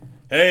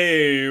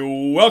Hey,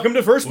 welcome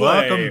to First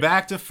Play. Welcome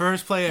back to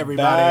First Play,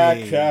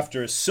 everybody. Back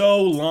after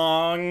so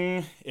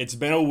long. It's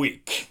been a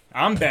week.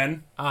 I'm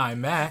Ben.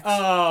 I'm Max.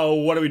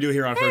 What do we do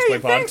here on First Play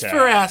Podcast? Thanks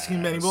for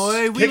asking, Benny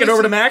Boy. Kick it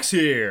over to Max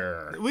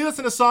here. We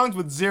listen to songs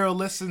with 0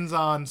 listens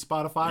on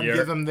Spotify and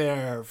give them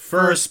their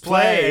First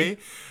Play.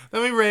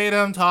 Then we rate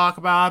them, talk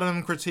about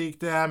them, critique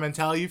them, and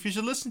tell you if you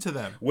should listen to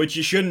them. Which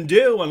you shouldn't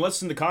do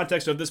unless in the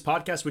context of this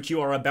podcast, which you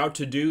are about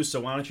to do. So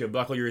why don't you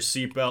buckle your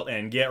seatbelt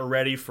and get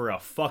ready for a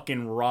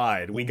fucking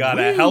ride. We got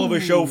a hell of a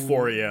show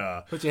for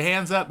you. Put your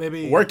hands up,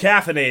 baby. We're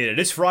caffeinated.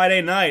 It's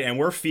Friday night, and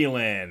we're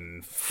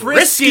feeling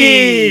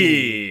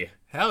frisky.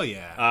 Hell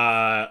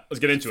yeah. Let's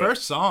get into it.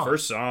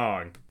 First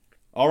song.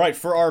 All right,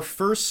 for our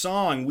first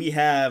song, we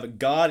have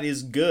God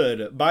is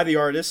Good by the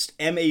artist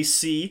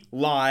M.A.C.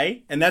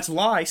 Lai, and that's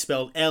Lai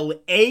spelled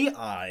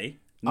L-A-I,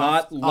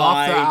 not Lie.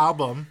 Off the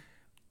album.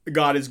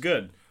 God is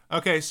Good.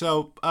 Okay,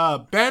 so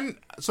Ben,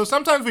 so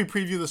sometimes we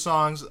preview the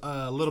songs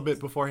a little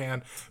bit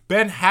beforehand.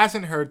 Ben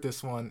hasn't heard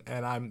this one,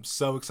 and I'm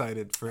so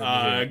excited for him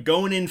to hear it.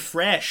 Going in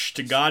fresh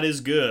to God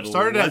is Good.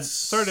 Start at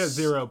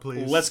 0,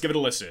 please. Let's give it a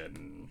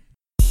listen.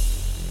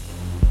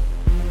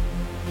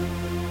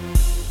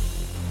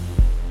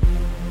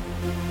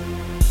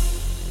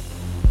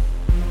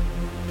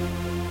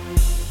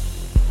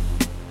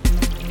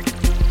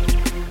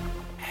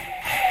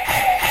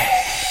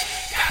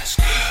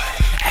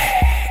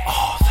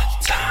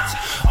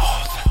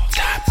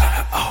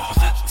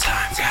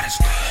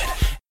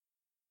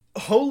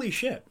 Holy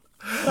shit.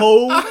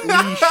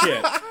 Holy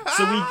shit.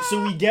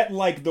 So we get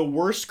like the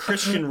worst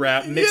Christian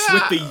rap mixed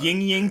with the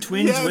Ying Yang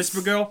Twins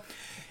Whisper Girl.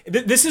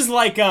 This is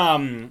like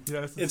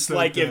it's so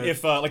like good.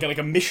 if like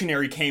a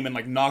missionary came and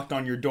like knocked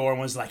on your door and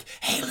was like,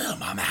 "Hey little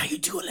mama, how you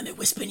doing? Let me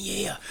whisper in your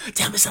ear.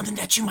 Tell me something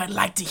that you might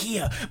like to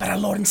hear about our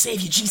Lord and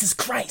Savior Jesus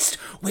Christ.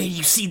 Where do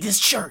you see this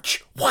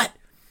church? What?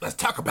 Let's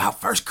talk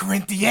about 1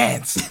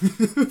 Corinthians."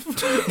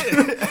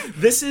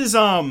 This is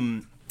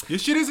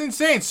This shit is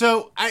insane.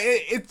 So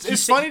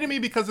it's funny to me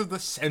because of the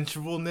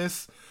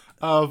sensualness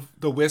of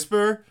the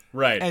whisper.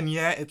 Right. And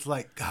yet it's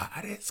like,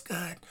 God is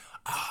good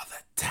all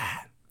the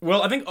time.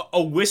 Well, I think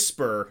a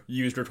whisper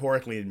used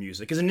rhetorically in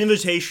music is an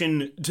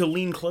invitation to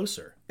lean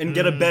closer and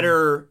get a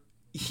better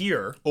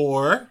hear.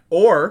 Or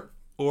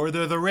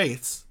they're the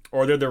Wraiths.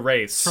 Or they're the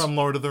Wraiths. From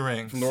Lord of the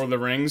Rings. From Lord of the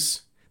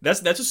Rings.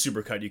 That's a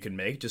supercut you can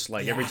make. Just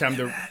like every time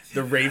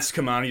the Wraiths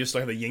come on, you just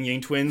like the Ying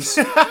Yang Twins.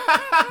 They're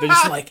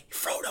just like,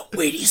 "Frodo,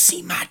 where do you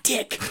see my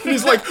dick?" And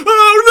he's like,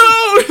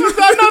 "Oh no,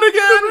 not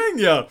again!"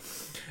 Yeah.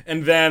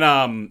 And then,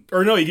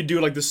 or no, you could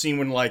do like the scene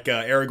when like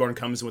Aragorn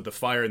comes in with the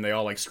fire and they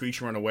all like screech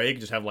and run away. You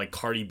could just have like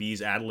Cardi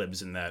B's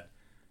ad-libs in that.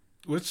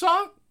 Which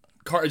song?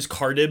 It's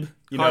Cardib.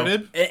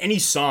 Cardib? Any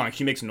song,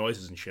 she makes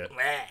noises and shit.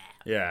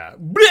 Yeah.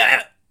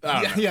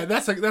 Yeah,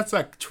 that's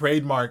a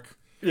trademark.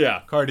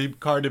 Yeah.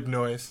 Cardib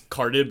noise.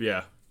 Cardib,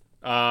 yeah.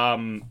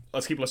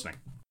 Let's keep listening.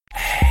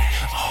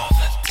 All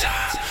the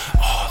time.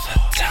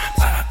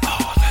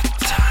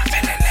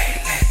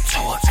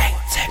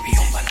 Tap me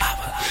on my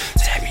lava.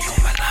 Tap me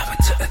on my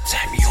lava.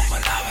 Tap me on my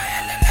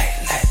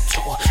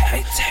lava.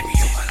 Hey, tap me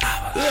on my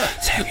lava.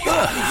 Tap me on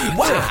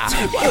my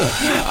lava.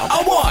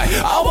 Oh boy.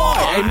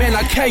 Hey man,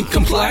 I can't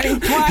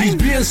complain. He's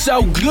been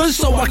so good,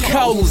 so I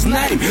call his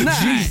name.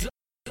 Jesus.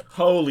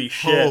 Holy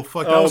shit. Oh,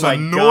 fuck. That was a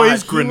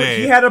noise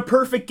grenade. He had a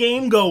perfect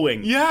game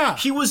going. Yeah.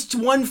 He was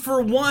 1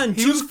 for 1,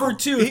 2 for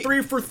 2,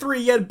 3 for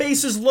 3. He had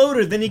bases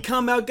loaded. Then he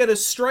come out, get a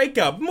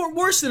strikeout.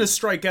 Worse than a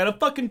strikeout, a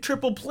fucking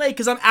triple play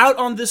because I'm out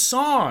on this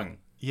song.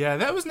 Yeah,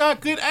 that was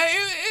not good. You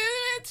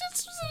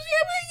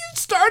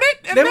started,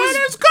 and then it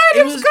was good.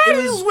 It was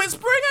good. He was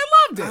whispering. I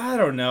loved it. I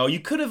don't know. You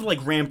could have,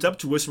 like, ramped up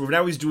to whisper, but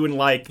now he's doing,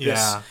 like, this.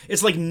 Yeah.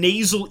 It's like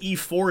nasal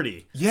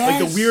E40.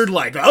 Yes. Like the weird,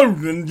 like, you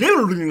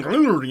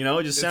know,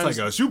 it just sounds... It's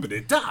like a super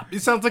top.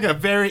 It sounds like a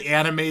very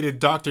animated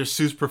Dr.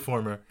 Seuss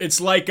performer. It's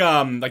like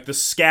the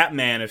Scat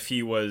Man if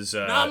he was...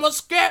 I'm a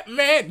Scat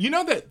Man. You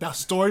know that the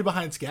story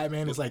behind Scat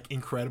Man is, like,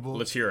 incredible?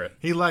 Let's hear it.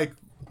 He, like,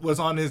 was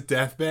on his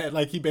deathbed.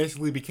 Like, he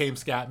basically became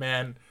Scat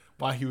Man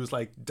while he was,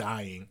 like,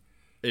 dying.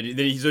 Then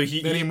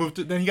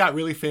he got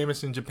really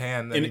famous in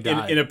Japan. Then he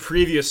died. In a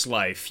previous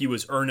life, he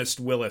was Ernest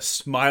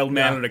Willis,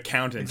 mild-mannered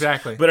accountant.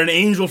 Exactly. But an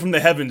angel from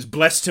the heavens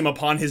blessed him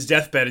upon his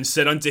deathbed and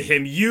said unto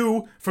him,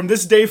 "You, from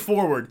this day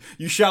forward,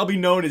 you shall be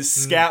known as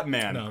Scat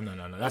Man."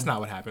 No. That's not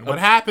what happened. What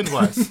happened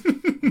was...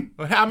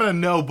 I'm gonna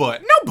no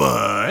but.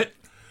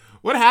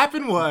 What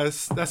happened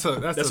was... That's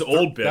an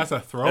old bit. That's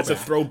a throwback. That's a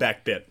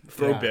throwback bit.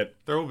 Throw bit.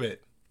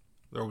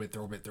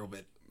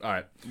 All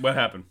right, what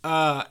happened?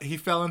 He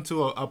fell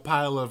into a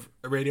pile of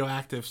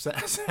radioactive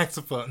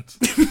saxophones.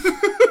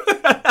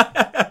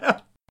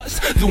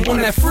 The one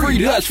that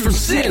freed us from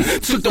sin,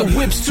 took the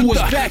whips to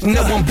his back.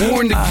 Now I'm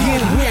born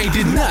again. We ain't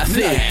did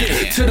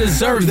nothing to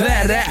deserve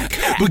that act,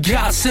 but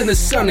God sent his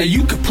son, and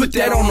you could put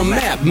that on the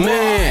map,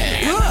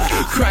 man.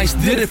 Christ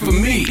did it for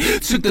me,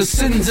 took the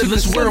sins of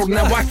this world.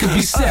 Now I can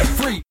be set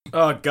free.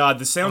 Oh god,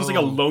 this sounds like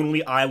a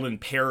Lonely Island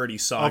parody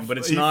song, but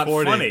it's not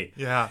E40. funny.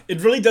 Yeah.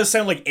 It really does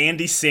sound like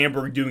Andy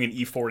Samberg doing an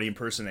E40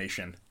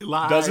 impersonation.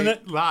 Doesn't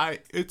it? Lie.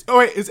 Is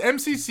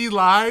MCC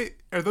Lie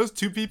Are those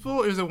two people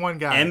or is it one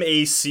guy?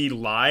 M-A-C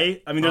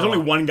Lie. I mean, there's only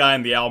one guy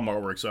in the album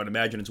artwork, so I'd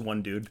imagine it's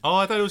one dude. Oh,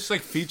 I thought it was just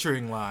like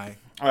featuring Lie.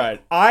 All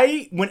right.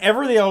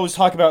 Whenever they always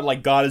talk about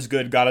like God is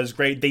good, God is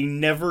great, they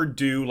never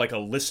do like a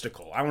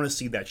listicle. I want to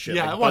see that shit.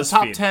 Yeah, like well,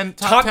 top 10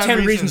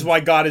 reasons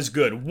why God is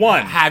good.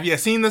 1. Have you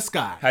seen the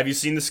sky? Have you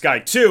seen the sky?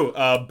 2.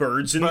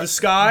 Birds in the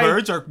sky.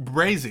 Birds are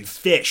brazy.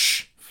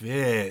 Fish.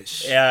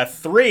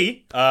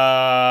 3.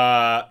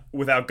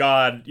 Without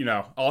God,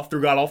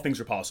 through God all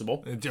things are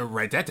possible.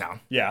 Write that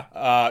down. Yeah.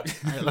 All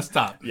right, let's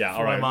stop. Yeah.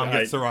 All right. My mom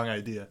gets the wrong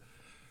idea.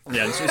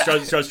 Yeah,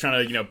 it starts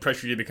trying to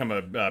pressure you to become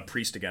a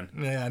priest again.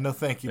 Yeah, no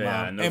thank you, Mom.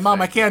 Yeah, no hey,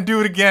 Mom, I thank you. can't do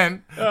it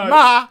again.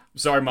 Ma!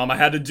 Sorry, Mom, I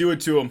had to do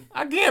it to him.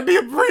 I can't be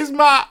a priest,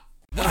 Ma!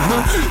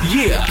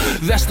 Yeah,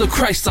 that's the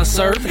Christ I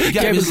serve.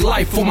 Gave his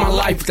life for my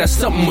life, that's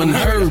something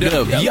unheard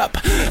of. Yup.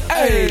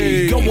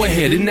 Hey, go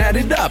ahead and add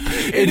it up.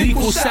 It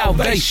equals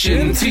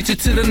salvation. Teach it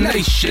to the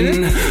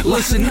nation.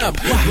 Listen up,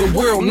 the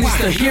world needs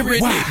to hear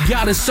it.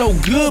 God is so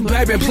good,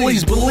 baby,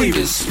 please believe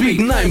it. Speak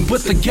nothing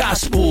but the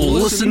gospel.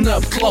 Listen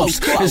up close.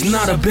 It's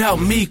not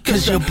about me,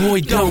 cause your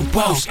boy don't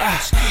boast.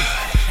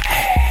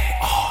 Hey,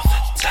 all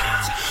the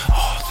time.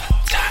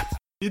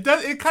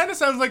 It kind of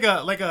sounds like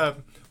a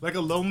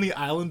Lonely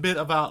Island bit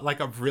about like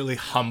a really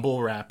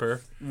humble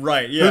rapper.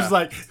 Right, yeah.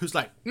 Who's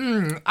like,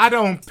 I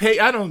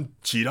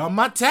don't cheat on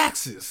my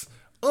taxes.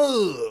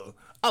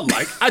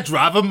 I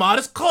drive a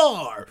modest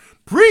car.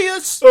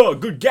 Prius. Oh,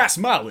 good gas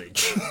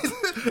mileage.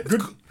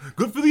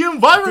 Good for the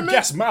environment. Good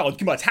gas mileage.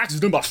 Get my taxes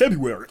done by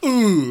February.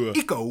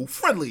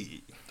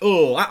 Eco-friendly.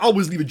 Oh, I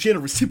always leave a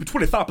generous tip of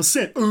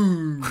 25%.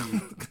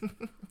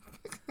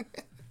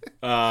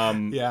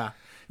 Yeah.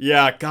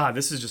 Yeah, God,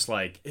 this is just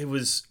like,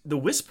 the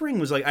whispering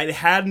was like, it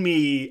had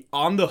me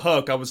on the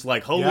hook. I was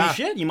like, holy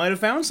shit, you might have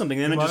found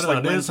something. And then it just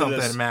like went into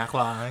this.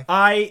 Macline.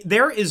 I'm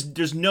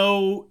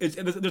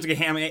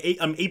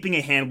aping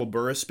a Hannibal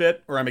Buress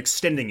bit, or I'm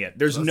extending it.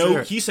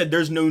 He said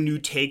there's no new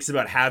takes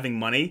about having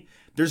money.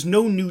 There's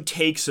no new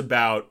takes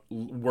about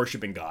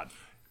worshiping God.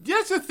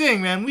 That's the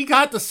thing, man. We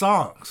got the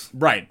songs.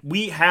 Right.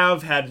 We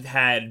have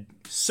had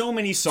so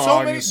many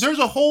songs. There's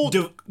a whole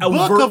book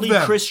overtly of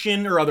them.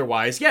 Christian or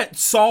otherwise. Yeah,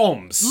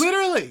 Psalms.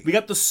 Literally. We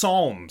got the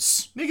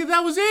Psalms. Nigga, that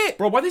was it.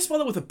 Bro, why they spell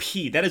that with a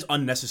P? That is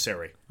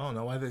unnecessary. I don't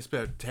know why they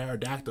spell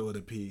pterodactyl with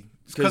a P.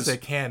 It's because they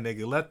can,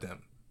 nigga. Let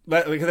them.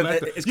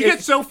 You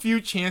get so few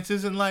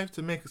chances in life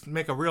to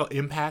make a real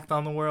impact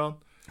on the world.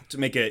 To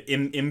make an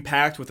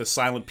impact with a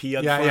silent P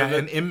at the front of it.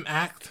 An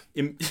impact.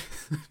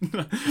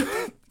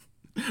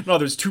 No,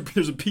 there's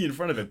a P in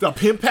front of it. The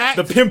Pimpact?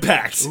 The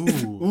Pimpact.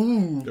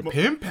 Ooh. The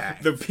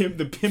Pimpact. The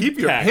Pimpact. Keep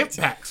your pimp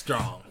pack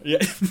strong. Yeah.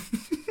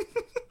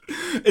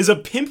 Is a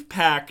pimp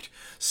pact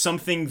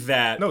something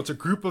that... No, it's a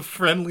group of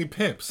friendly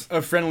pimps.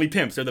 Of friendly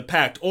pimps. They're the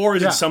pact. Or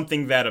is it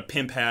something that a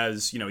pimp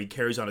has, he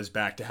carries on his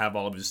back to have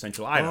all of his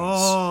essential items?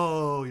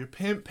 Oh, your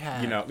pimp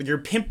pack. Your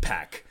pimp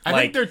pack. I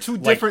think they're two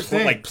different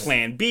things. Like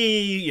Plan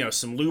B,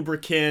 some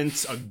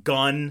lubricants, a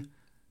gun...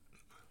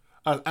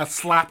 A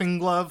slapping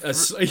glove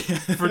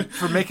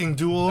for making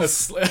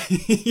duels.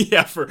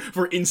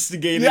 For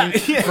instigating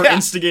for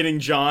instigating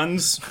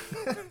Johns.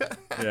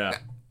 Yeah.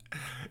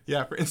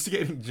 Yeah, for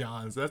instigating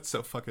Johns. That's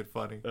so fucking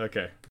funny.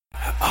 Okay.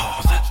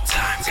 All the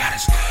time, God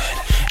is good.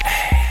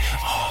 Hey,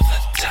 all the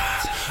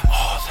time,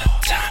 all the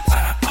time,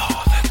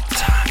 all the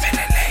time.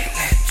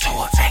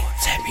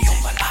 Tell me you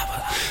my lover,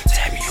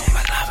 tell me you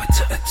my lover,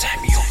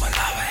 tell me you my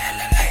lover.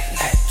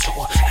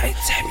 Hey,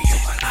 tell me you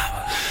my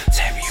lover,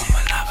 tell me you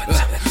my lover,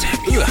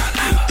 tell me you my lover.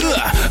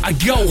 I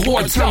go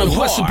hard, tell me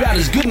what's about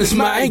his goodness,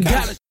 man. I ain't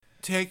got it.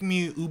 Take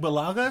me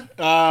Ubalaga.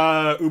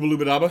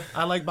 Ubalubadaba.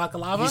 I like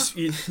baklava.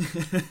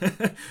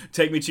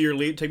 Take me to your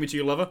lead. Take me to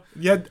your lava.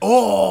 Yeah.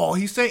 Oh,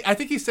 I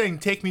think he's saying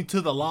take me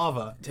to the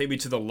lava. Take me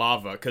to the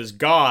lava, because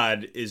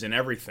God is in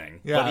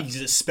everything. Yeah. But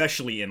he's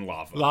especially in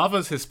lava.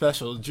 Lava's his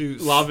special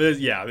juice. Lava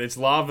is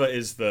lava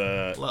is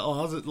the...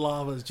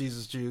 Lava is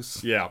Jesus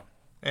juice. Yeah.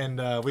 And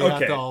we have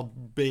to all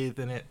bathe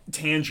in it.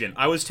 Tangent.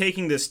 I was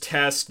taking this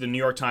test. The New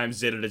York Times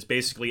did it. It's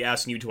basically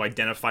asking you to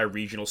identify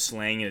regional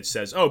slang, and it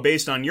says,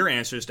 based on your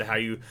answers to how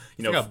you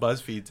it's like a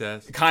BuzzFeed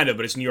test. Kind of,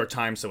 but it's New York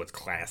Times, so it's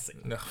classy.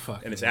 No,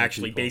 fuck. And it's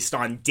actually based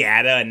on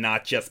data and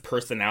not just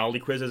personality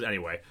quizzes.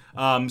 Anyway,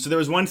 so there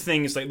was one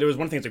thing. It's like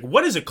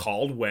what is it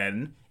called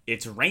when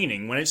it's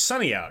raining when it's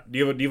sunny out? Do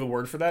you have a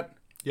word for that?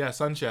 Yeah,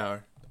 sun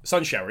shower.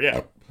 Sun shower.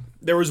 Yeah.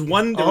 There was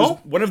one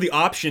of the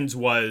options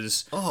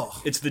was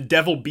it's the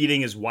devil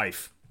beating his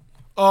wife.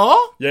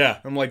 Oh? Yeah.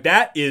 I'm like,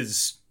 that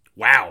is,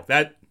 wow,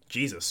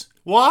 Jesus.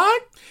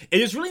 What? It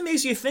just really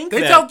makes you think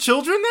they tell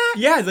children that?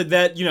 Yeah,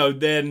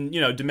 then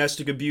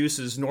domestic abuse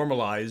is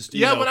normalized.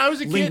 When I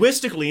was a kid,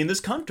 linguistically in this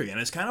country, and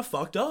it's kind of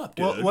fucked up,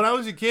 dude. Well, when I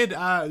was a kid,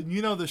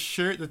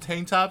 the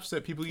tank tops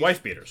that people use?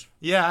 Wife beaters.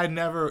 Yeah, I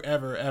never,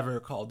 ever, ever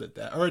called it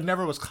that. Or I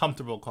never was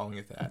comfortable calling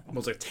it that. Well,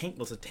 it's a tank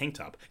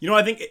top.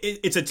 I think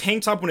it's a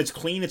tank top when it's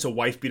clean, it's a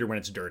wife beater when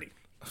it's dirty.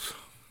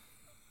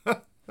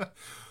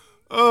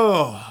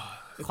 Oh...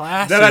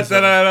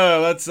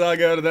 Classism. Let's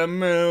go to the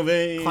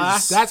movies.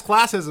 That's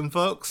classism,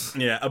 folks.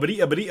 Yeah,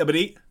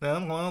 abadi.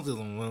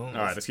 All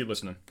right, let's keep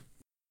listening.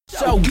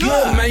 So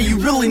good, man, you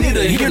really need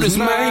to hear this,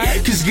 man.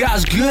 Cause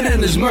God's good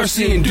and His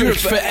mercy endures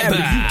forever.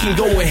 You can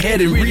go ahead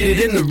and read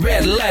it in the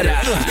red letter.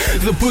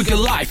 The book of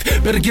life,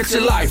 better get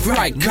your life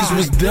right. Cause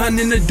what's done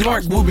in the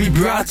dark will be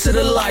brought to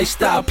the light.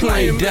 Stop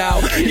playing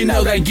down. You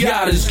know that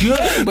God is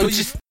good, but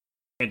just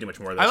can't do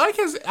much more of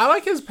this. I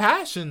like his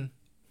passion.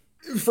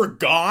 For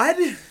God?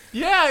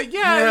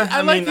 Yeah,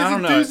 I like his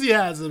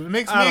enthusiasm. It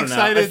makes me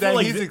excited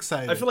that he's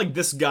excited. I feel like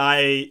this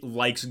guy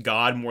likes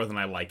God more than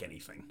I like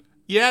anything.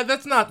 Yeah,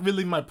 that's not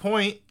really my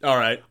point. All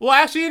right. Well,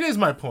 actually, it is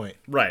my point.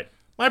 Right.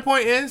 My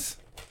point is,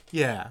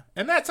 yeah,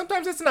 and that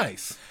sometimes it's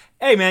nice.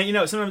 Hey, man, you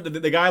know, sometimes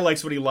the guy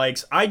likes what he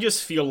likes. I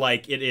just feel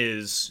like it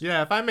is...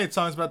 Yeah, if I made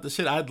songs about the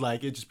shit I'd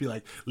like, it'd just be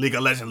like, League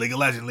of Legends, League of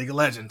Legends, League of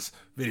Legends,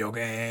 video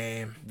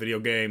game. Video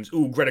games.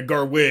 Ooh, Greta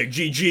Gerwig,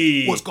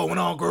 GG. What's going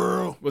on,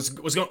 girl? What's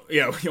going...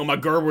 Yeah, yo, my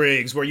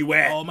Gerwigs, where you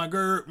at? Oh, my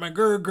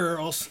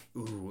girls.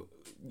 Ooh,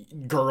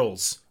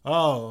 girls.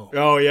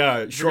 Oh,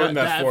 yeah, shorten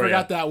that for you. I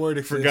forgot that word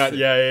existed.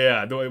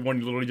 Yeah. The one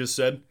you literally just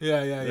said?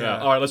 Yeah.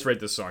 All right, let's rate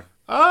this song.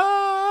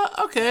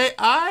 Okay,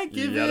 I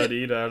give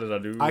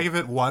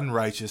it one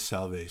righteous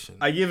salvation.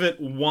 I give it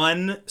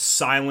one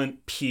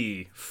silent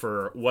P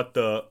for what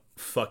the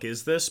fuck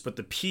is this? But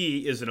the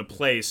P is in a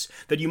place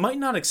that you might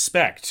not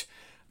expect.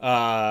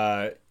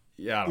 Where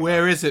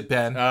is it,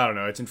 Ben? I don't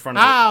know. It's in front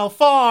of How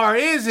far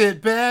is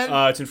it, Ben?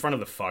 It's in front of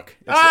the fuck.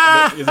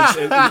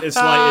 It's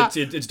like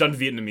it's done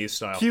Vietnamese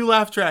style. Cue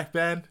laugh track,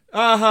 Ben.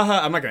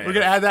 I'm not gonna. We're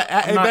gonna add that.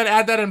 Ben,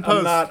 add that in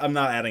post. I'm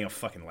not adding a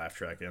fucking laugh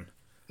track in.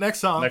 Next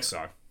song.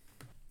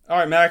 All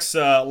right, Max.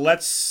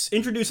 Let's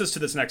introduce us to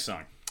this next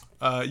song.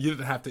 You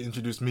didn't have to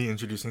introduce me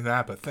introducing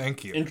that, but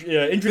thank you.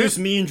 Introduce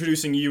me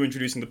introducing you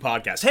introducing the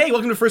podcast. Hey,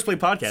 welcome to First Play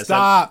Podcast.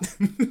 Stop.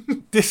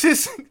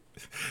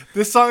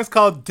 This song is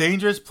called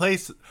 "Dangerous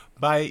Place"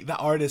 by the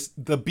artist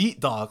The Beat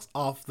Dogs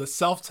off the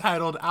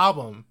self-titled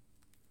album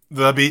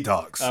The Beat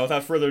Dogs.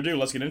 Without further ado,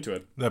 let's get into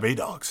it. The Beat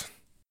Dogs.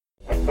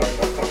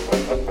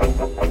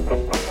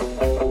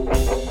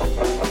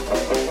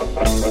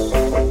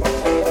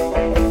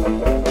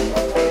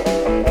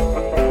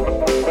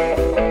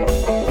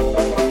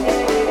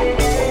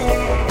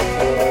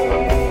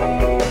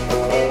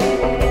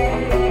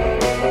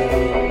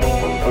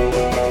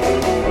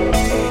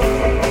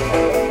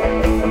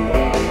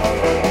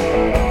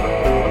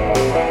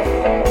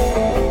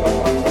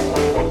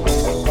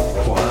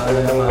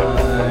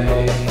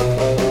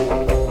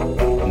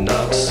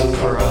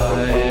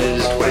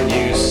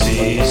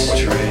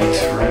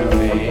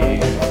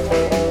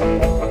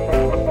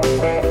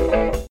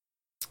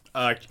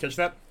 Catch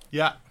that?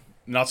 Yeah.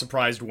 Not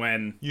surprised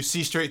when you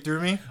see straight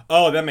through me.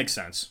 Oh, that makes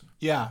sense.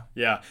 Yeah.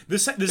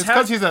 This it's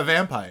because he's a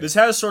vampire. This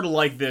has sort of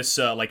like this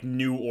like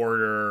New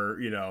Order,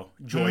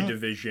 Joy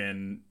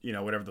Division,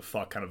 whatever the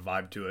fuck kind of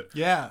vibe to it.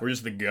 Yeah. We're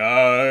just the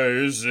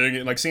guys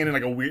singing in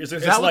like a weird. Is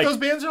that what those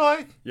bands are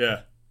like?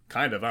 Yeah,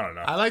 kind of. I don't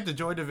know. I like the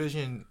Joy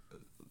Division.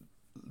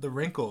 The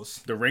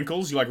Wrinkles. The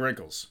Wrinkles? You like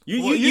Wrinkles?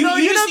 You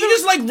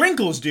just like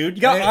wrinkles, dude.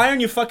 You got eye on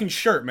your fucking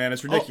shirt, man.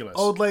 It's ridiculous.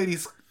 Old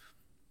ladies.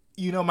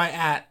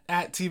 My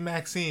at Team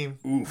Maxime.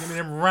 Oof. Give me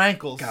them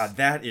rankles. God,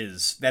 that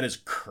is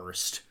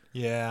cursed.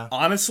 Yeah.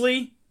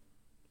 Honestly,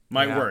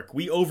 might work.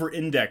 We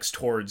over-index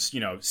towards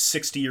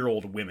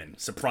 60-year-old women.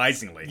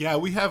 Surprisingly. Yeah,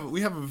 we have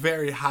a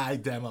very high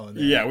demo in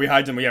there. Yeah, we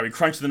high demo. Yeah, we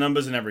crunch the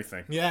numbers and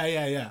everything.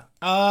 Yeah.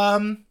 How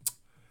do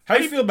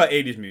you feel about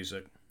 80s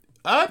music?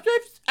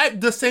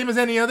 The same as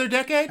any other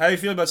decade. How do you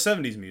feel about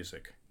 70s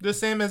music? The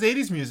same as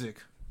 80s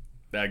music.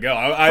 There you go.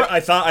 I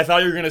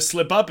thought you were gonna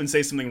slip up and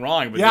say something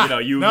wrong,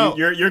 but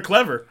you're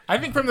clever. I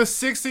think from the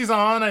 60s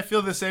on, I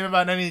feel the same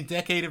about any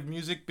decade of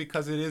music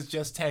because it is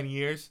just 10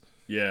 years.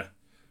 Yeah.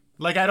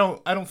 Like I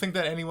don't think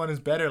that anyone is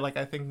better. Like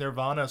I think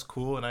Nirvana's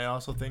cool, and I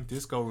also think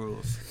disco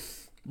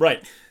rules.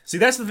 Right. See,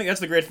 that's the thing. That's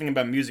the great thing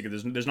about music.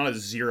 There's not a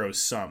zero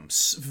sum.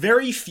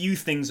 Very few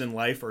things in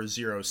life are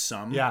zero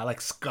sum. Yeah, like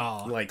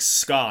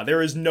ska.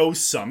 There is no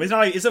sum. It's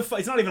not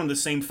even on the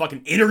same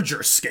fucking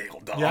integer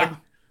scale, dog. Yeah.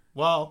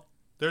 Well.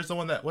 There's the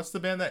one what's the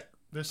band that,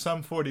 there's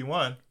Sum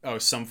 41. Oh,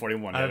 Sum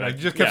 41. I don't know, you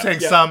just kept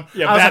saying Sum.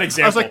 Yeah, bad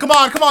example. I was like, come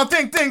on,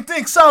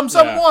 think, Sum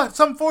what?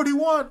 Sum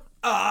 41.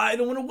 I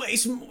don't want to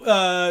waste,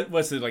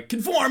 what's it, like,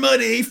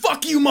 conformity,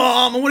 fuck you,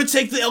 Mom, I want to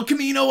take the El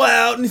Camino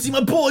out and see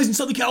my boys in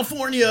Southern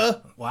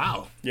California.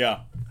 Wow.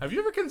 Yeah. Have you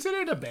ever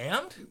considered a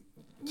band?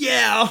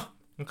 Yeah.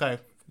 Okay.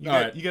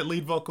 You get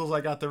lead vocals,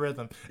 I got the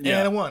rhythm. Yeah.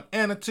 And a 1,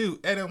 and a 2,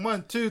 and a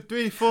 1, 2,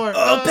 3, 4.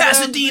 Oh,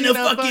 Pasadena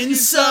fucking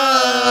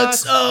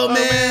sucks. Oh,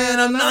 man,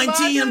 I'm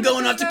 19, I'm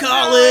going off to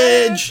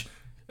college.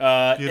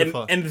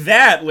 Beautiful. And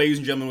that, ladies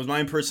and gentlemen, was my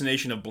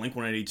impersonation of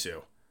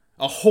Blink-182.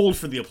 A hold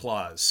for the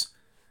applause.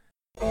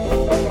 Why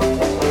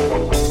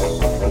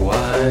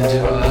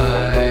do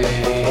I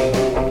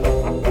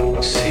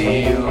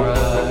see your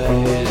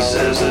eyes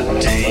as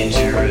a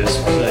dangerous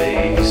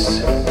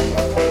place?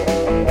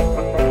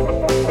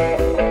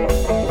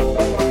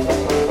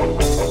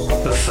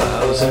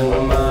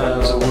 1,000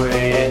 miles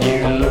away, and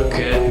you look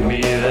at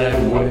me that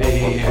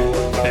way,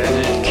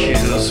 and it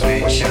kills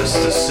me just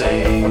the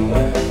same.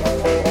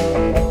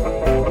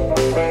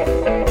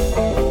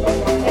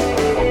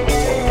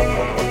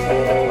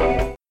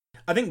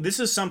 I think this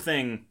is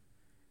something.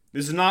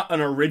 This is not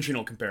an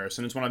original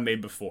comparison. It's one I've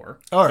made before.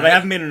 All right. But I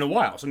haven't made it in a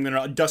while, so I'm going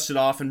to dust it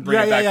off and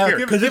bring it back here.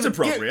 Because it's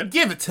appropriate.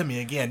 Give it to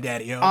me again,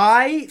 Daddy-O.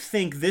 I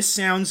think this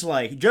sounds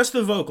like, just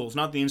the vocals,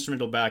 not the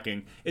instrumental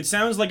backing, it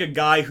sounds like a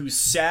guy who's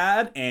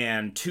sad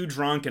and too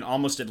drunk and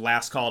almost at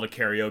last call at a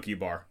karaoke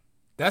bar.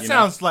 That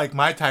sounds like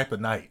my type of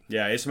night.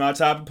 Yeah, it's my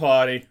type of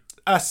party.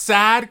 A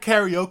sad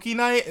karaoke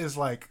night is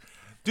like,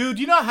 dude,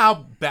 you know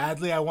how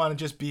badly I want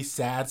to just be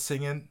sad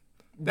singing?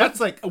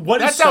 That's like,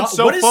 that sounds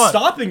so fun. What is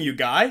stopping you,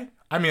 guy?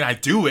 I mean, I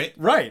do it.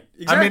 Right,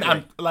 exactly. I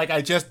mean,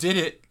 I just did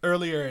it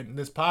earlier in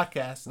this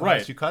podcast.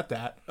 Unless you cut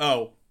that.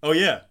 Oh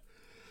yeah.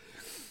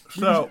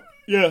 So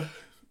yeah,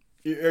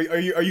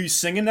 are you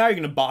singing now? You're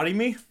gonna body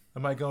me?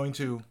 am I going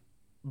to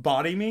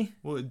Body me?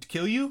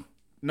 kill you?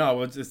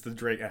 No, it's the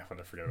Drake. I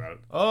forget about it.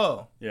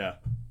 Oh, Yeah,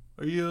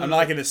 are you? I'm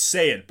not gonna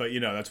say it, but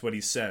that's what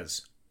he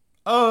says.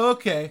 Oh,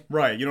 okay.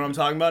 Right, you know what I'm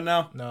talking about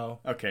now? No.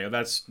 Okay,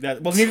 that's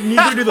that. Well,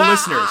 neither do the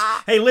listeners.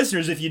 Hey,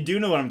 listeners, if you do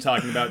know what I'm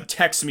talking about,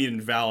 text me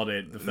and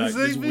validate the fact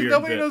this weird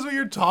Nobody bit. knows what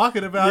you're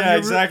talking about. Yeah,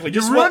 exactly.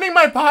 You're ruining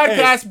my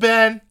podcast,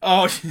 Ben.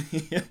 Oh,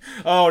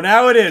 oh,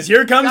 now it is.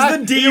 Here comes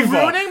the diva. You're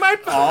ruining my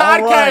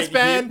podcast,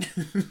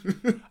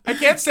 Ben. I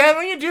can't stand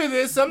when you do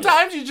this.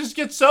 Sometimes you just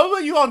get so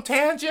you on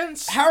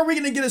tangents. How are we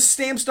gonna get a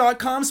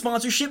Stamps.com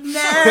sponsorship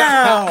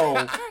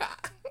now?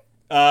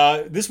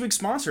 This week's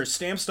sponsor,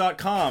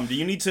 Stamps.com. Do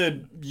you need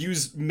to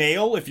use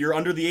mail? If you're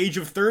under the age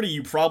of 30,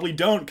 you probably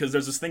don't, because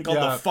there's this thing called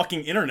the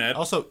fucking internet.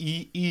 Also,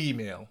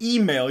 email.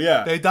 Email,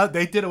 yeah. They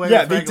did away with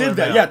Yeah, they regular did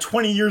that. mail. Yeah,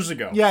 20 years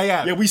ago.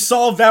 Yeah. Yeah, we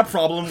solved that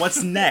problem.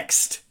 What's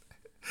next?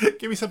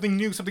 Give me something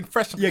new, something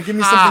fresh. Yeah, give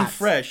me something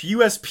fresh.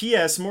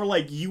 USPS, more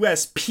like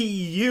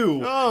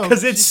USPU, Oh,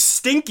 because it's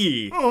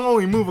stinky. Oh,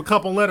 we move a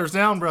couple letters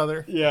down,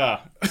 brother. Yeah.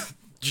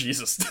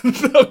 Jesus.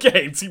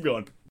 Okay, let's keep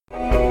going.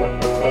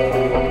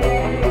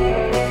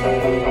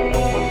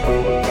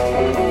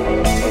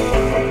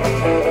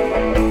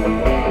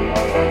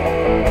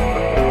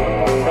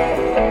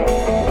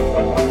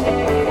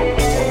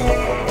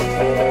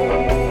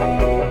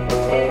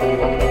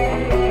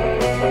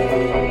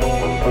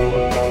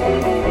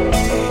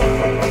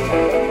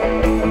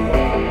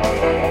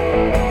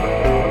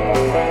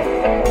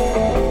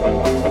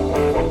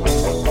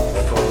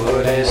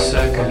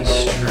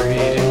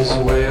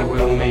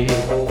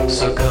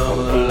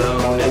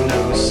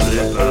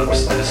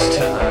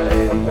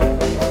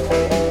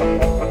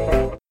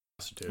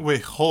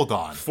 Wait, hold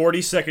on.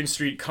 42nd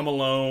Street, Come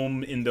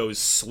Alone in those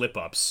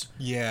slip-ups.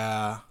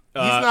 Yeah.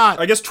 He's not.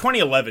 I guess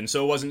 2011,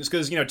 so it wasn't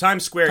because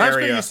Times Square area. Times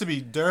Square used to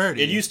be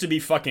dirty. It used to be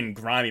fucking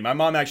grimy. My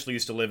mom actually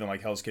used to live in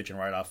like Hell's Kitchen,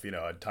 right off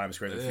Times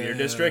Square, the theater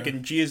district,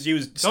 and she was stepping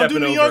over.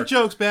 Don't do New York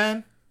jokes,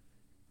 Ben.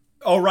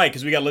 Oh right,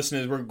 because we got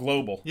listeners. We're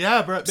global.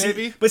 Yeah, bro,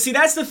 baby. But see,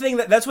 that's the thing.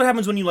 That's what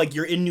happens when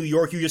you're in New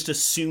York. You just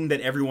assume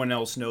that everyone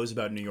else knows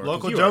about New York.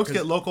 Local jokes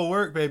get local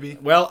work, baby.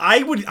 Well,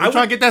 I would trying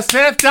to get that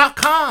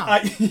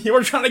Stamps.com.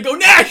 We're trying to go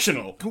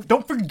national.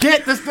 Don't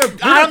forget this.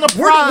 Eye on the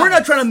prize. We're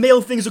not trying to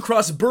mail things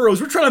across boroughs.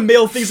 We're trying to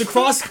mail things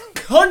across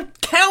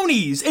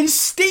counties and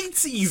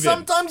states, even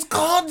sometimes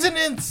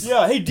continents.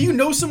 Yeah. Hey, do you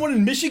know someone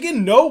in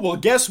Michigan? No. Well,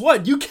 guess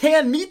what? You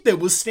can meet them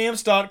with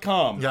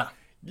Stamps.com. Yeah.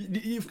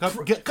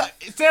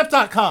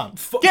 Stamps.com.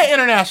 Get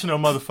international,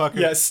 motherfucker.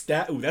 Yeah, that's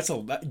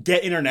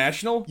get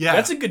international. Yeah,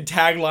 that's a good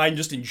tagline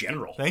just in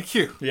general. Thank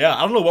you. Yeah,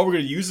 I don't know what we're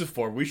gonna use it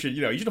for. We should,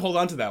 you should hold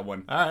on to that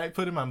one. All right,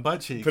 put it in my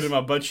butt cheeks. Put it in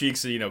my butt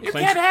cheeks, and you clench.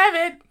 can't have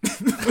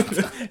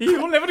it.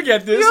 You'll never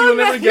get this. You'll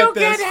never get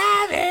this. You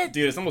can't have it,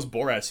 dude. It's almost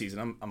Borat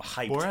season. I'm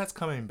hyped. Borat's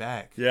coming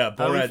back. Yeah, Borat's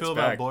back. How do you feel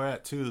about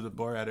Borat 2, the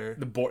Borater?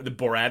 The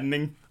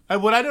Boratining.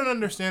 What I don't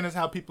understand is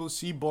how people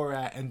see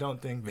Borat and don't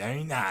think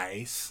very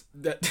nice,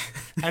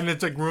 and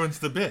it's like ruins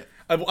the bit.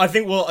 I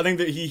think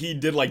that he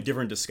did like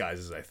different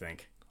disguises. I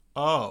think.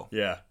 Oh.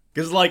 Yeah,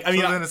 because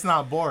then it's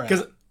not Borat.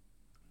 Because,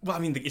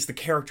 it's the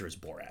character is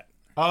Borat.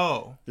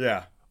 Oh.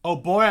 Yeah. Oh,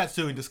 Borat's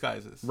doing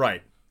disguises.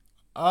 Right.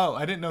 Oh,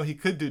 I didn't know he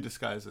could do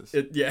disguises.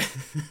 Yeah.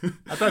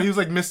 I thought he was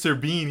like Mr.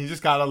 Bean. He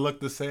just gotta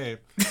look the same.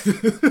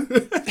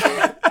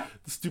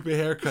 Stupid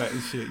haircut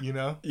and shit, you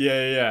know?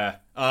 Yeah.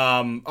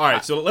 All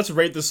right, so let's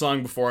rate the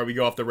song before we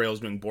go off the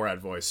rails doing Borat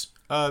voice.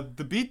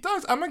 The Beat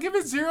Dogs? I'm gonna give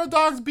it 0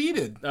 dogs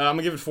beated. I'm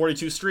gonna give it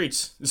 42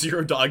 streets.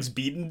 0 dogs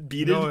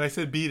beated? No, I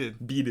said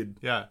beated. Beated.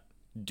 Yeah.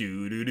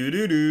 Do.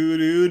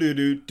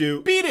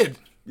 Beated!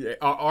 Yeah,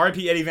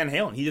 R.I.P. Eddie Van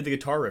Halen. He did the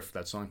guitar riff for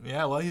that song.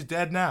 Yeah, well, he's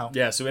dead now.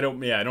 Yeah, so it don't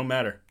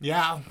matter.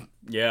 Yeah.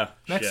 Yeah.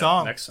 Next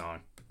song.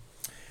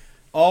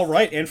 All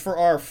right, and for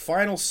our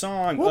final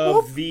song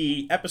of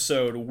the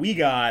episode, we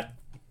got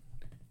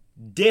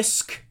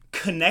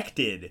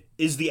Disconnected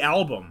is the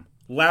album.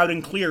 Loud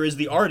and Clear is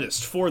the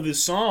artist for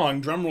this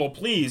song. Drumroll,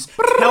 please.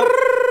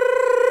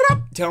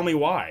 Tell me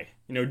why.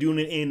 Doing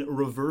it in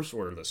reverse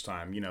order this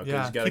time. Because you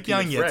gotta keep you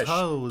on your fresh.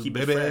 toes, keep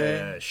baby. It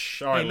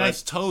fresh. All right,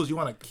 nice toes. You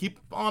want to keep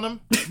on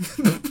them?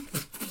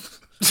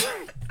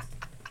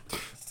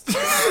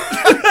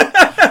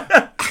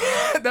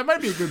 That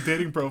might be a good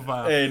dating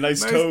profile. Hey,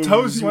 nice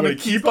toes. You want to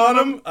keep on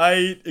them?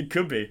 It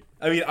could be.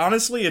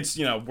 Honestly, it's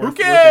worth Who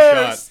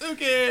cares? a shot. Who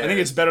cares?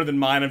 think it's better than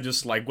mine of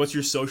just like, what's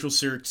your social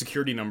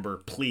security number,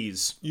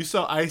 please? You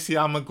saw Icy,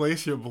 I'm a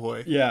Glacier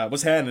Boy. Yeah,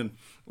 what's happening?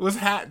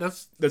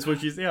 That's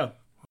what she's, yeah.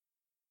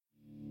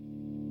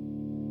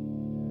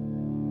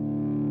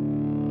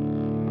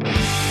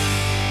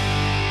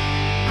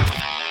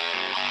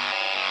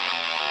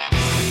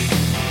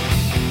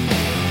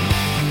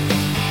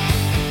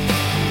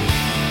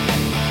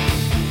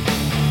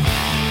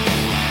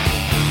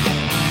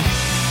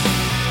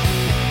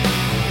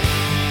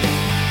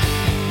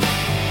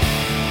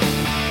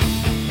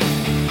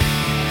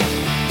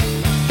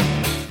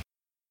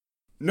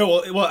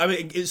 No, well, I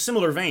mean, it's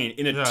similar vein.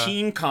 In a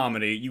teen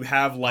comedy, you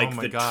have, like,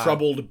 the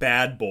troubled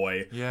bad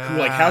boy who,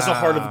 like, has a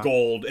heart of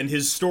gold, and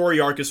his story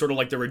arc is sort of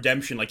like the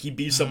redemption. Like, he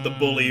beats up the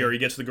bully, or he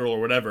gets the girl,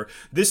 or whatever.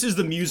 This is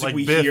the music like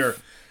we Biff hear.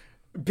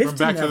 Biff from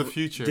Back to the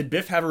Future. Did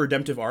Biff have a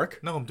redemptive arc?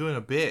 No, I'm doing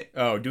a bit.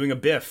 Oh, doing a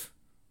Biff.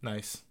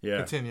 Nice. Yeah.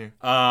 Continue.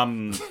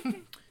 And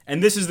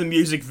this is the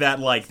music that,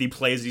 like, he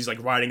plays. He's,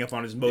 like, riding up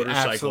on his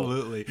motorcycle.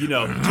 Absolutely. You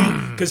know,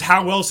 because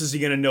how else is he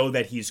going to know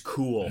that he's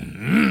cool?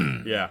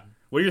 Yeah.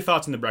 What are your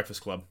thoughts on The Breakfast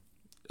Club?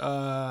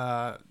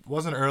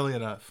 Wasn't early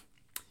enough.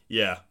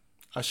 Yeah.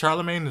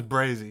 Charlemagne is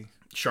brazy.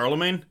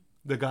 Charlemagne?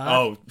 The guy?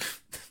 Oh.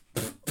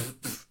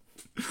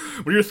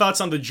 What are your thoughts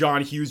on the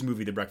John Hughes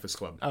movie, The Breakfast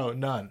Club? Oh,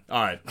 none.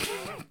 All right.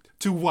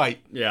 Too white.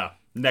 Yeah.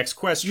 Next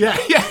question.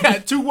 Yeah.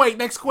 Too white.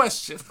 Next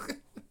question.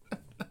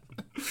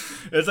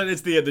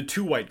 It's the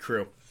Too White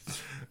Crew.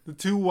 The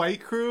Too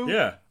White Crew?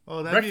 Yeah.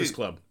 Oh, Breakfast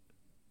Club.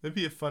 That'd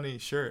be a funny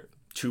shirt.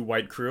 Two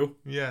White Crew?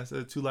 Yeah,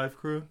 so Two Life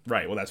Crew?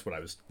 Right, well, that's what I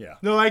was, yeah.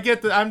 No, I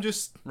get that. I'm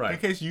just, right. In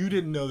case you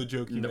didn't know the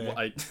joke you made.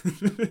 Well,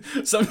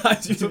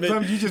 sometimes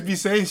you just be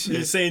saying shit.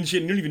 You're saying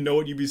shit and you don't even know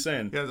what you be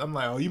saying. Yeah, I'm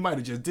like, oh, you might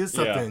have just did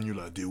something. And you're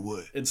like, did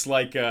what? It's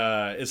like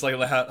how, that's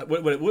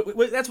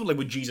what like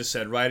what Jesus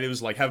said, right? It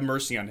was like, have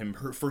mercy on him,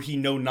 for he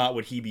know not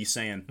what he be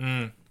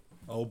saying.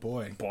 Oh,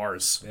 boy.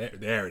 Bars.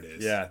 There it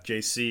is. Yeah,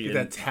 JC. Get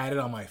that tatted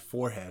on my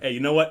forehead. Hey,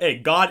 you know what? Hey,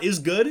 God is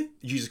good.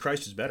 Jesus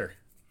Christ is better.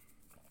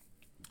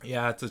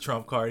 Yeah, it's a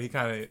trump card. He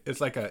kind of it's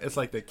like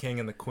the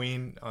king and the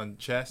queen on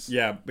chess.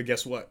 Yeah, but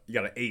guess what? You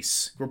got an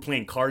ace. We're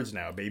playing cards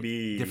now,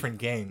 baby. Different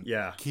game.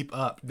 Yeah. Keep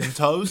up. Them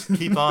toes,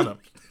 keep on them.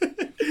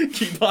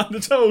 Keep on the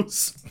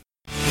toes.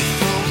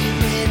 Before we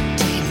met,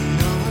 didn't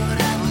know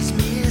what I was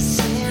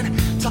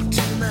missing. Talked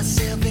to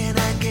myself and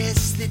I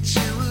guess that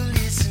you were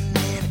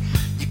listening.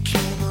 You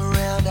came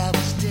around, I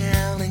was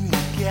down and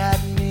you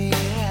got me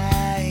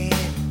high.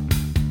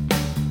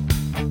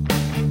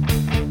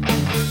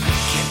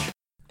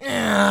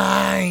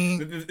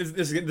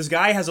 This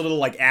guy has a little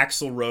like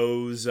Axl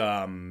Rose.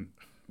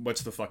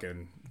 What's the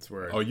fucking?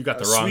 Oh, you got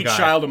the wrong Sweet guy.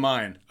 Child of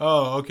Mine.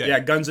 Oh, okay. Yeah,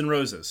 Guns N'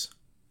 Roses.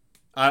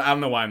 I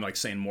don't know why I'm like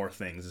saying more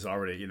things. It's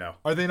already, you know.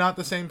 Are they not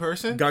the same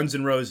person? Guns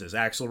N' Roses,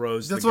 Axl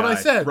Rose. That's what I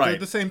said. Right. They're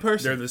the same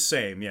person. They're the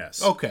same.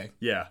 Yes. Okay.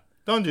 Yeah.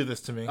 Don't do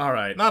this to me. All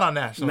right. Not on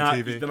national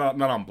TV.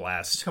 Not on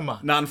blast. Come on.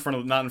 Not in front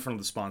of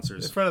the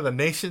sponsors. In front of the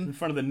nation. In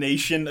front of the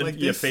nation. Like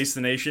you this? face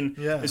the nation.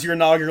 Yeah. It's your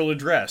inaugural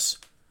address.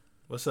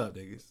 What's up,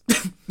 niggas?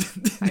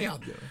 How y'all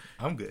doing?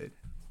 I'm good.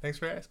 Thanks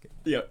for asking.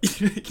 Yeah,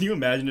 can you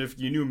imagine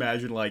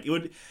like it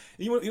would?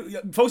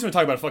 Folks are gonna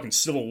talk about fucking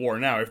Civil War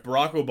now. If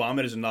Barack Obama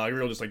at his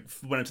inaugural just like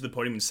went into the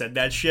podium and said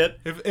that shit.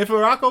 If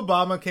Barack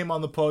Obama came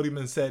on the podium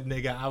and said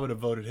 "nigga," I would have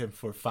voted him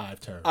for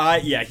 5 terms.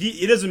 Yeah,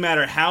 it doesn't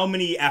matter how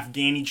many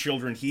Afghani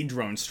children he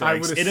drone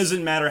strikes. It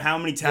doesn't matter how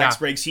many tax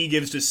breaks he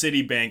gives to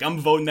Citibank. I'm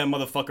voting that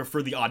motherfucker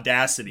for the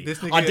audacity.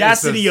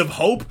 Audacity of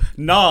hope?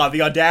 Nah,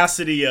 the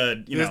audacity.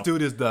 This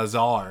dude is the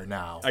czar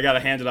now. I gotta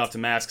hand it off to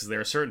Mass because there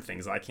are certain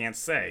things I can't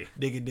say.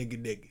 Digga.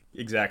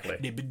 Exactly.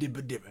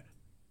 Dibba.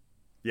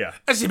 Yeah.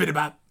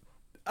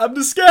 I'm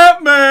the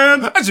Scat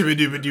Man.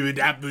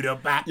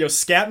 Yo,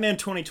 Scat Man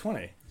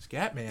 2020.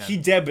 Scat Man. He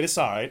dead, but it's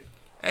alright.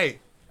 Hey,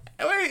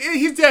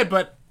 he's dead,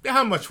 but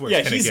how much worse?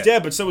 Yeah, he's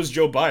dead, but so is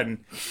Joe Biden.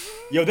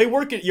 Yo, they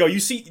work in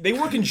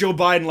Joe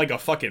Biden like a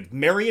fucking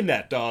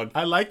marionette, dog.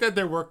 I like that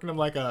they're working him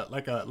like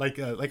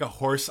a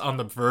horse on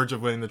the verge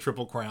of winning the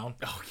Triple Crown.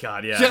 Oh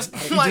God, yeah. Just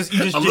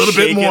a little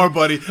bit more,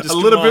 buddy. A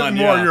little bit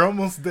more. You're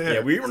almost there. Yeah,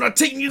 we're not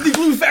taking you to the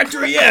glue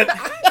factory yet.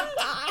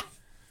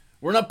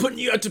 We're not putting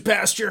you out to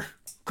pasture.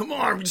 Come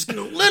on, we're just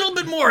getting a little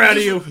bit more out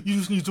of you. You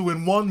just need to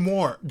win one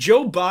more.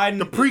 Joe Biden...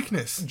 The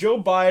Preakness.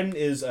 Joe Biden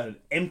is an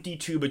empty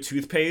tube of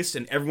toothpaste,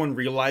 and everyone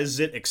realizes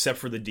it except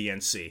for the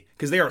DNC.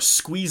 Because they are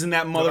squeezing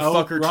that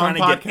motherfucker trying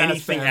to get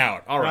anything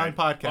out. All right.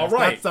 Podcast. All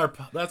right.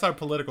 That's our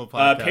political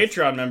podcast.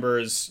 Patreon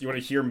members, you want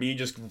to hear me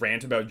just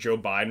rant about Joe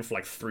Biden for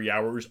like 3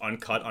 hours,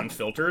 uncut,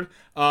 unfiltered?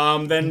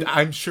 Then...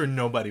 I'm sure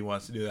nobody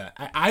wants to do that.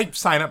 I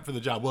sign up for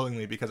the job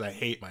willingly because I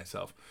hate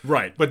myself.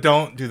 Right. But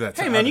don't do that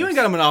to Hey, man, you ain't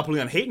got a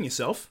monopoly on hating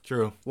yourself.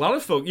 True. A lot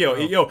of folks, yo,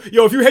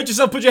 if you hate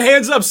yourself, put your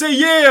hands up, say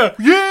yeah!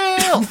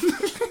 Yeah!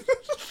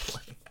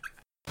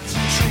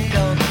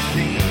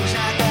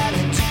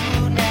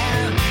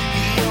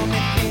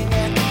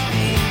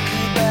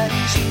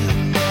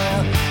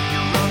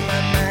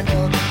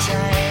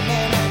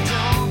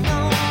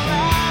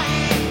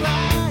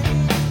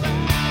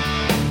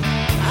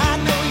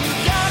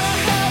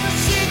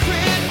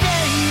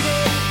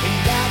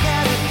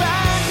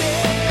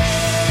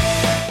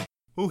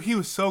 Oh, he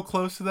was so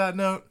close to that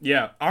note.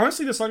 Yeah,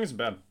 honestly, the song isn't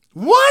bad.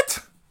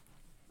 What?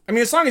 I mean,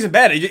 the song isn't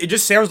bad. It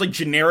just sounds like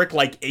generic,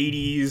 like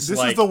 80s. This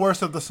is the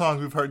worst of the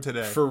songs we've heard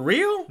today. For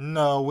real?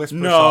 No, Whisper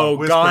No, song.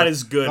 Whisper. God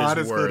is good God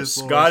is is worse. good is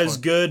the God worst is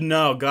one. good,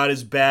 no. God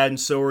is bad, and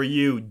so are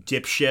you,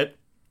 dipshit.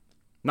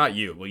 Not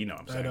you. Well, you know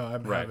what I'm saying. I know.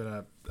 I'm right.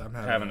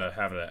 having a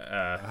habit.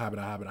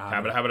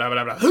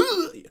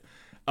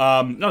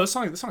 No, this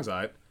song's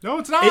alright. No,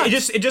 it's not.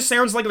 It just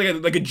sounds like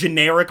a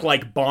generic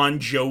like Bon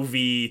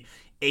Jovi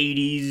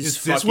 80s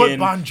Is this fucking what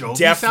Bon Jovi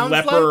Def sounds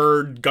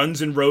Leppard,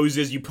 Guns N'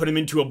 Roses. You put them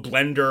into a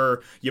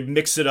blender, you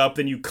mix it up,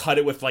 then you cut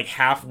it with like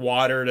half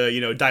water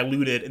to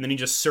dilute it, and then you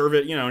just serve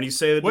it. And you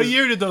say that. What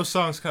year did those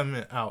songs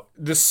come out?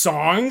 The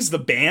songs, the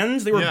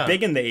bands, they were Yeah.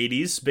 big in the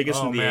 80s,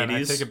 biggest in the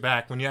 80s. I take it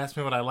back. When you ask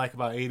me what I like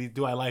about 80s,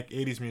 do I like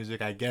 80s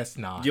music? I guess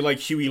not. Do you like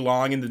Huey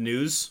Long in the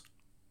News?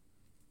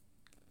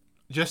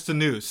 Just the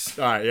news.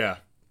 All right, yeah.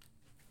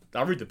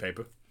 I'll read the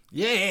paper.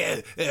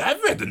 Yeah,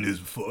 I've read the news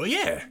before.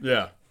 Yeah.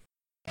 Yeah.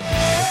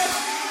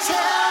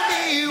 Tell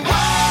me why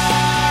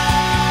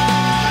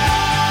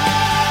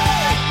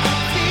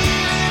I'm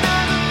feeling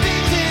all the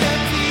things that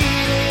I'm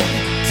feeling.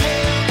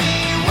 Tell me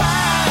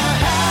why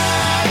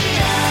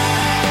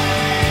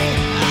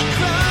I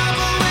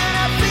crumble when I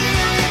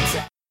feel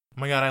it.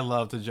 Oh my god, I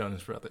love the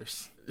Jonas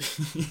Brothers.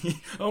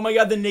 Oh my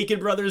god, the Naked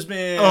Brothers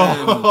band.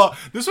 Oh,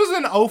 this was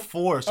in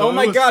 04. So Oh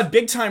my god,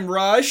 Big Time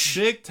Rush.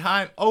 Big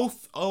time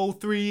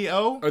 030.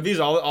 Are these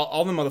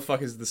all the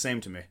motherfuckers the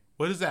same to me?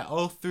 What is that?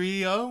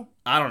 030? I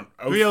don't.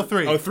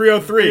 303. Oh,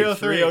 303. 303.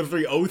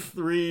 303.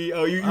 030.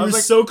 Oh, you I were was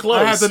like, so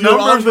close. I had the You were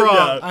on numbers the wrong.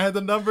 dot. I had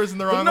the numbers in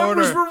the The wrong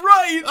numbers order. were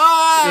right.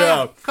 Ah,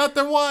 Yeah. cut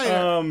the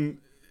wire.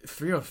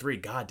 303.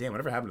 God damn,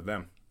 whatever happened to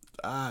them?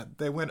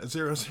 They went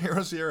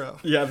 000.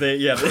 Yeah, they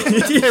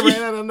They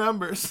ran out of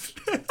numbers.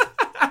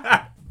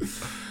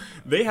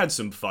 they had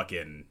some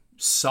fucking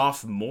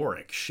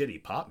sophomoric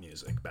shitty pop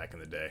music back in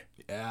the day.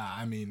 Yeah,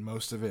 I mean,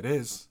 most of it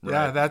is. Right.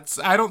 Yeah, that's.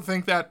 I don't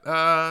think that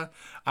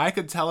I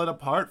could tell it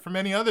apart from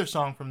any other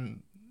song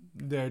from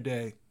their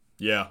day.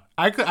 Yeah.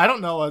 I don't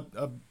know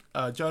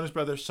a Jonas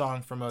Brothers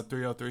song from a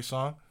 303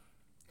 song.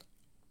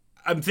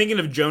 I'm thinking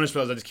of Jonas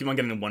Brothers. I just keep on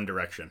getting in one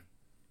direction.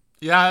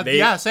 Yeah,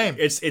 yeah, same.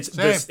 It's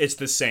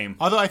the same.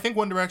 Although I think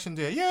One Direction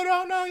did. You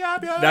don't know you're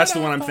beautiful. That's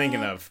the one I'm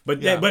thinking of.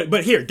 But Yeah.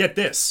 but here, get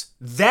this.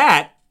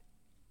 That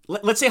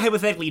let's say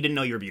hypothetically you didn't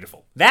know you were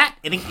beautiful. That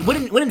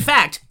would in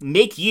fact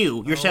make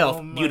you yourself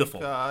Oh my beautiful.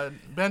 God.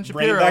 Ben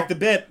Bring Shapiro. it back the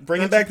bit. Bring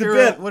Ben it back Shapiro,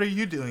 the bit. What are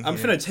you doing I'm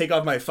here? finna take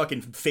off my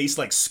fucking face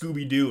like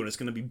Scooby Doo, and it's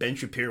gonna be Ben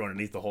Shapiro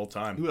underneath the whole You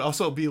time. would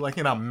also be like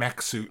in a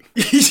mech suit.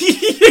 Yeah.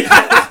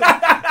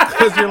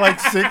 Because you're like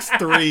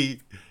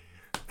 6'3".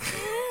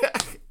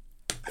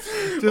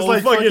 Just Oh,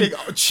 like fucking-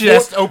 fucking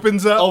chest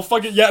opens up. Oh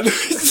fucking yeah, the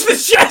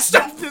chest.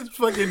 Just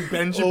fucking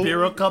Ben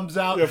Shapiro comes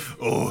out. Yeah.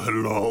 Oh,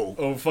 hello.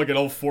 Oh fucking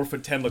old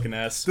 4'10" looking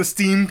ass. The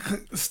steam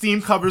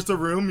covers the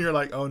room. You're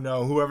like, oh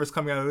no, whoever's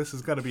coming out of this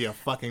is gonna be a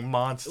fucking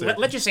monster.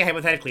 Let's just say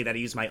hypothetically that I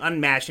used my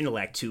unmatched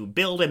intellect to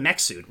build a mech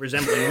suit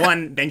resembling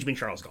one Benjamin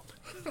Charles Gold.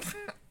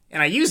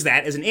 And I use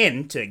that as an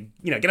in to,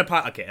 get a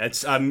pot. Okay,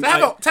 it's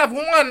to have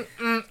one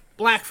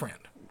black friend.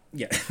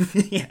 yeah,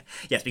 yeah,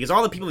 yes, because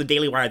all the people at the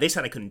Daily Wire they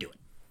said I couldn't do it.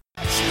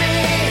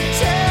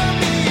 Tell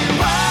me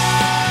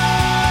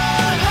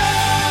why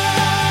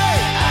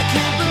I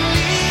can't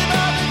believe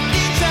all the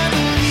things I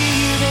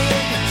believe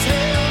in.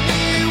 Tell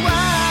me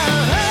why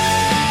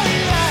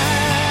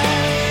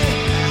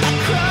I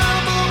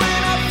crumble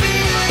when I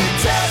feel you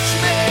touch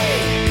me.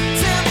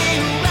 Tell me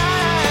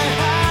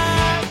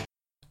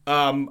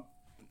why.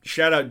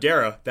 Shout out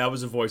Dara. That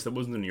was a voice. That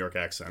wasn't a New York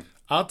accent.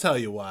 I'll tell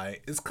you why.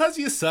 It's because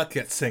you suck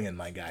at singing,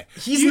 my guy.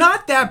 He's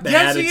not that bad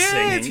Yes, he at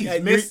singing. is.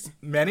 He's missed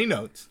many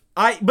notes.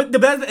 But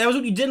that was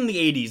what you did in the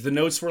 80s. The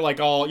notes were like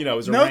all, it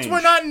was Notes arranged.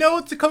 were not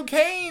notes to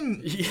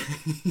cocaine.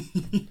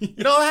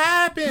 It all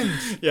happened.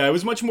 Yeah, it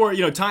was much more,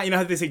 time. You know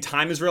how they say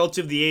time is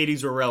relative? The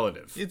 80s were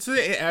relative. It's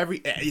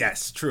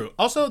yes, true.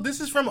 Also,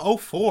 this is from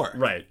 04.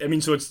 Right. I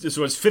mean, so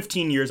it's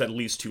 15 years at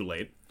least too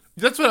late.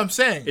 That's what I'm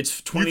saying.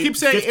 It's 20, You keep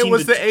saying 15 it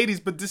was to the 80s,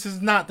 but this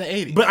is not the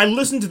 80s. But I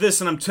listened to this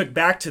and I'm took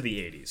back to the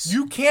 80s.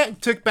 You can't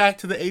took back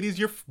to the 80s.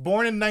 You're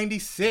born in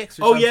 96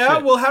 or Oh, some yeah?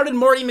 shit. Well, how did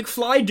Marty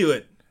McFly do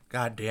it?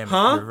 God damn it.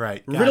 Huh? You're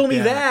right. Riddle me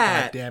damn it.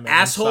 that, God damn it.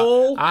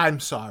 asshole. I'm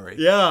sorry.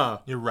 Yeah.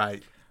 You're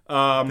right.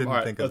 All Didn't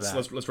right, think of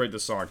that. let's rate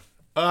this song.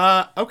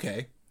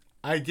 Okay.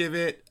 I give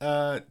it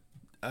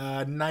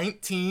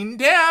 19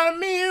 down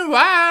me.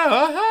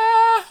 Wow.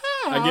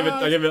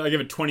 I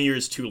give it 20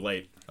 years too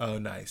late. Oh,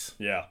 nice.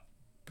 Yeah.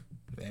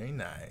 Very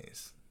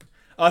nice.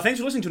 Thanks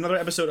for listening to another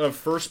episode of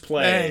First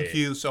Play. Thank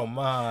you so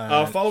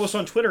much. Follow us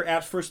on Twitter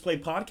at First Play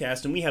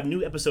Podcast, and we have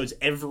new episodes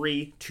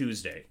every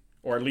Tuesday.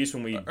 Or at least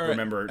when we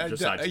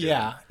decide to do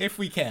yeah, it. if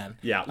we can.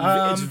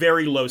 Yeah, it's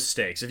very low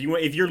stakes. If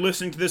you're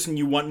listening to this and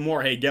you want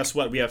more, hey, guess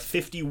what? We have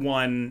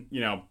 51,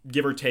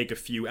 give or take a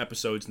few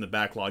episodes in the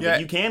backlog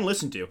that you can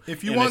listen to.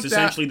 If you want it's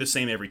essentially the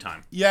same every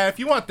time. Yeah, if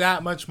you want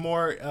that much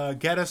more,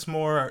 get us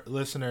more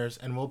listeners,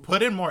 and we'll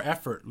put in more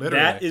effort.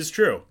 Literally, that is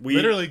true.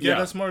 Get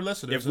us more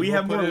listeners. If we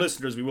have more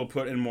listeners, we will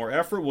put in more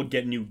effort. We'll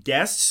get new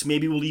guests.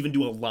 Maybe we'll even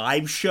do a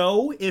live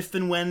show if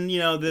and when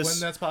when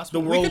that's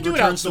possible. The world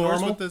returns to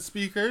normal with the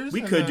speakers.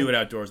 We could do it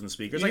outdoors in the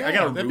speakers. Yeah, I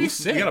got a that'd roof. be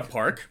sick. We got a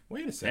park.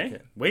 Wait a second.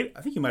 Hey, wait,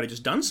 I think you might have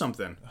just done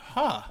something.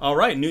 Huh. All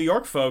right, New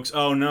York folks.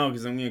 Oh no,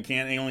 because then you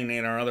can't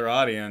alienate our other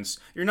audience.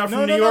 You're not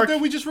from New York. No,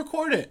 we just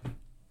record it.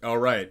 All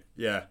right,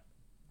 yeah.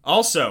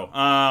 Also,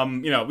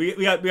 we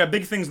got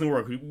big things in the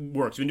works. We've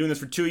been doing this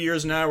for 2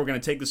 years now. We're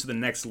going to take this to the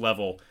next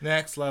level.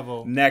 Next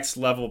level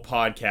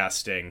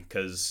podcasting,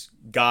 because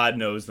God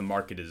knows the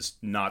market is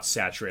not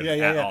saturated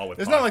at all with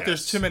podcasts. It's not like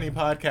there's too many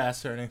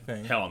podcasts or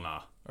anything. Hell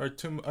nah.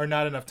 Or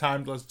not enough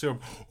time to listen to them.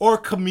 Or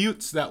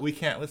commutes that we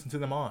can't listen to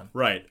them on.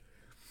 Right.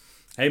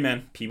 Hey,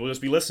 man, people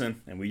just be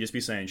listening, and we just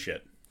be saying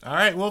shit. All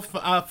right, we'll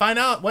find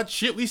out what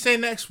shit we say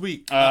next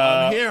week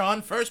here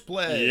on First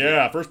Play.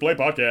 Yeah, First Play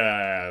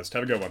Podcast.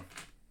 Have a good one.